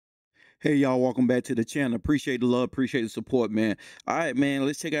Hey y'all, welcome back to the channel. Appreciate the love, appreciate the support, man. All right, man,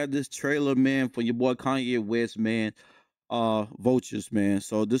 let's check out this trailer, man, for your boy Kanye West, man. Vultures, man.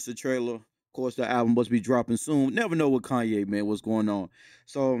 So this is a trailer. Of course, the album must be dropping soon. Never know with Kanye, man, what's going on.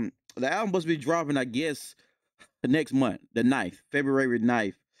 So the album must be dropping, I guess, the next month, the 9th, February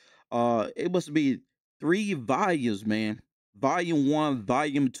 9th. It must be 3 volumes, man. Volume 1,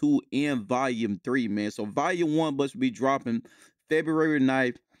 Volume 2, and Volume 3, man. So Volume 1 must be dropping February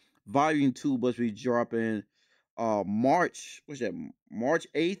 9th. Volume 2 must be dropping March, what's that? March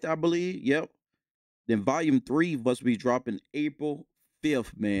 8th, I believe. Yep. Then Volume 3 must be dropping April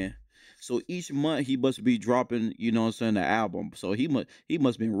 5th, man. So each month he must be dropping, you know what I'm saying, the album. So he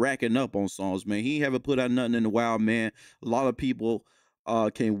must been racking up on songs, man. He haven't put out nothing in a while, man. A lot of people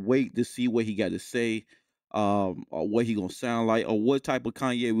can't wait to see what he got to say, or what he gonna sound like, or what type of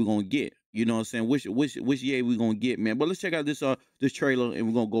Kanye we gonna get. You know what I'm saying? Which year we gonna get, man. But let's check out this trailer and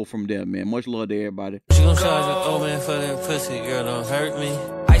we're gonna go from there, man. Much love to everybody. She gon' charge an old man for that pussy, girl, don't hurt me.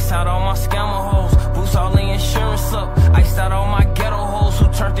 Iced out all my scammer hoes, boost all the insurance up. Iced out all my ghetto hoes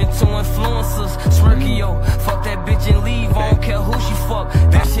who turned into influencers. Smirkio, fuck that bitch and leave, I don't care who she fuck.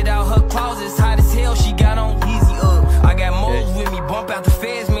 That shit out her closet's hot as hell, she got on easy up. I got moles with me, bump out the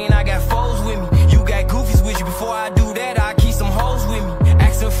feds, man, I got foes with me. You got goofies with you, before I do that, I keep some hoes with me.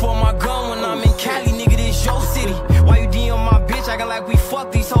 Asking for my gun when I'm in Cali, nigga, this your city. Why you DM my bitch, acting like we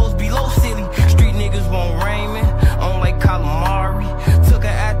fuck these hoes below silly. Street niggas won't Raymond, on like calamari. Took her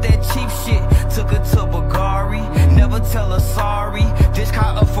at that cheap shit, took her to Bulgari. Never tell her sorry, just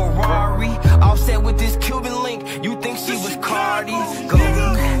caught a Ferrari. Offset with this Cuban link, you think she was Cardi? Go.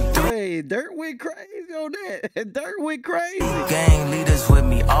 Hey, Dirt went crazy on that. Dirt went crazy. Gang leaders with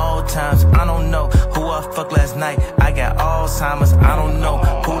me all times. I don't know who I fucked last night. I got Alzheimer's. I don't know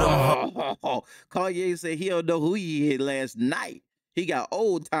who them Kanye said he don't know who he hit last night. He got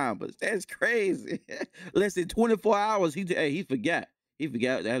old timers. That's crazy. Less than 24 hours. He forgot. He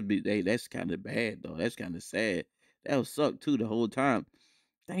forgot. That's kind of bad though. That's kind of sad. That would suck too the whole time.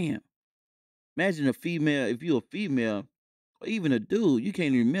 Damn. Imagine a female. If you're a female, or even a dude, you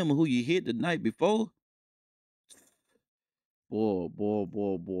can't even remember who you hit the night before. Boy.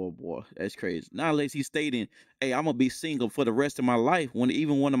 That's crazy. Now, unless he's stating, hey, I'm gonna be single for the rest of my life.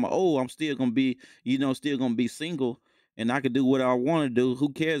 Even when I'm old, I'm still gonna be, still gonna be single, and I can do what I want to do. Who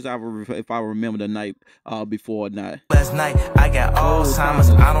cares if I remember the night before or not? last night. I got Alzheimer's.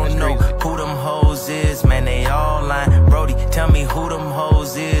 I don't know who them hoes is, man. They all lying. Brody, tell me who them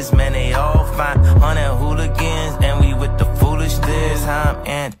hoes is, man. They all fine. 100 hooligans, and we with the foolish this. I'm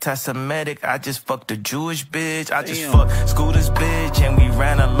anti-Semitic. I just fucked a Jewish bitch. I just fucked Scooter's bitch, and we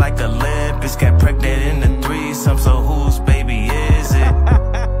ran her like Olympus. Got pregnant in the threesome, so whose baby is it?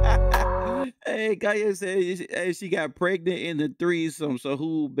 Hey, Kanye said hey, she got pregnant in the threesome, so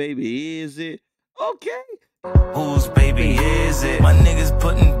who baby is it? Okay. Whose baby is it? My niggas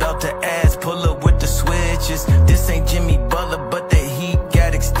putting belt to ass, pull up with the switches. This ain't Jimmy Butler, but the heat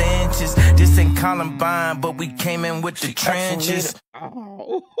got extensions. This ain't Columbine, but we came in with the trenches.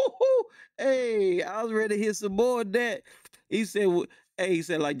 Oh, hey, I was ready to hear some more of that. He said, hey, he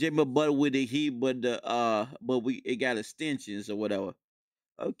said like Jimmy Butler with the heat, but it got extensions or whatever.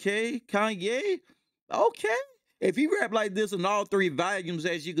 Okay, Kanye. Okay. If he rap like this in all 3 volumes,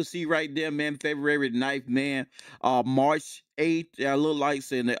 as you can see right there, man, February 9th, man, March 8th, look like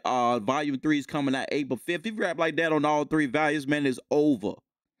saying volume 3 is coming out April 5th. If he rap like that on all 3 volumes, man, it's over.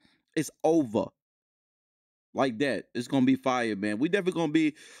 It's over. Like that. It's gonna be fire, man. We definitely gonna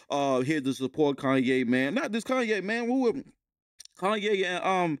be here to support Kanye, man. Not this Kanye, man. Kanye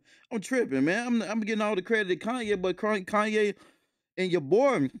and I'm tripping, man. I'm getting all the credit to Kanye, but Kanye and your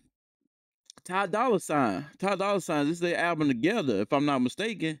boy Ty Dolla Sign. Ty Dolla Sign. This is their album together, if I'm not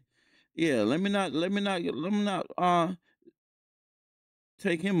mistaken. Yeah, let me not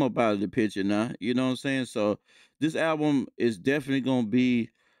take him up out of the picture now. You know what I'm saying? So this album is definitely gonna be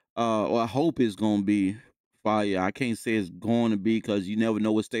or I hope it's gonna be fire. I can't say it's going to be because you never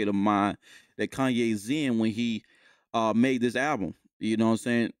know what state of mind that Kanye's in when he made this album. You know what I'm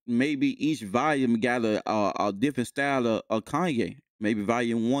saying? Maybe each volume got a different style of Kanye. Maybe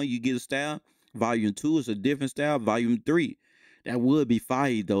volume 1 you get a style, volume 2 is a different style, volume 3 that would be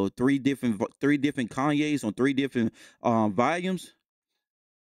fire though. Three different Kanyes on 3 different volumes.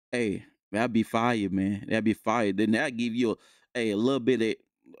 Hey, that'd be fire, man. That'd be fire. Then that give you a little bit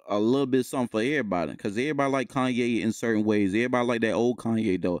of something for everybody, cause everybody like Kanye in certain ways. Everybody like that old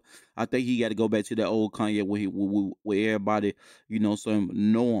Kanye though. I think he got to go back to that old Kanye where everybody, some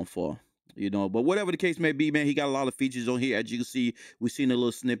know him for. You know, but whatever the case may be, man, he got a lot of features on here. As you can see, we seen a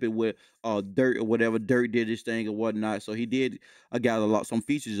little snippet with Dirt or whatever. Dirt did his thing or whatnot. So he did got a lot some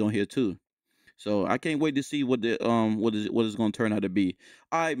features on here too. So I can't wait to see what the what is gonna turn out to be.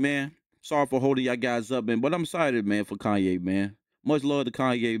 All right, man. Sorry for holding y'all guys up, man, but I'm excited, man, for Kanye, man. Much love to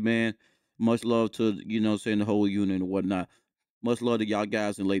Kanye, man. Much love to saying the whole unit and whatnot. Much love to y'all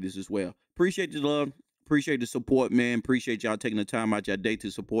guys and ladies as well. Appreciate the love. Appreciate the support, man. Appreciate y'all taking the time out your day to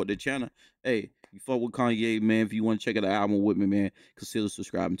support the channel. Hey, you fuck with Kanye, man. If you want to check out the album with me, man, consider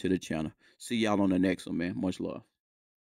subscribing to the channel. See y'all on the next one, man. Much love.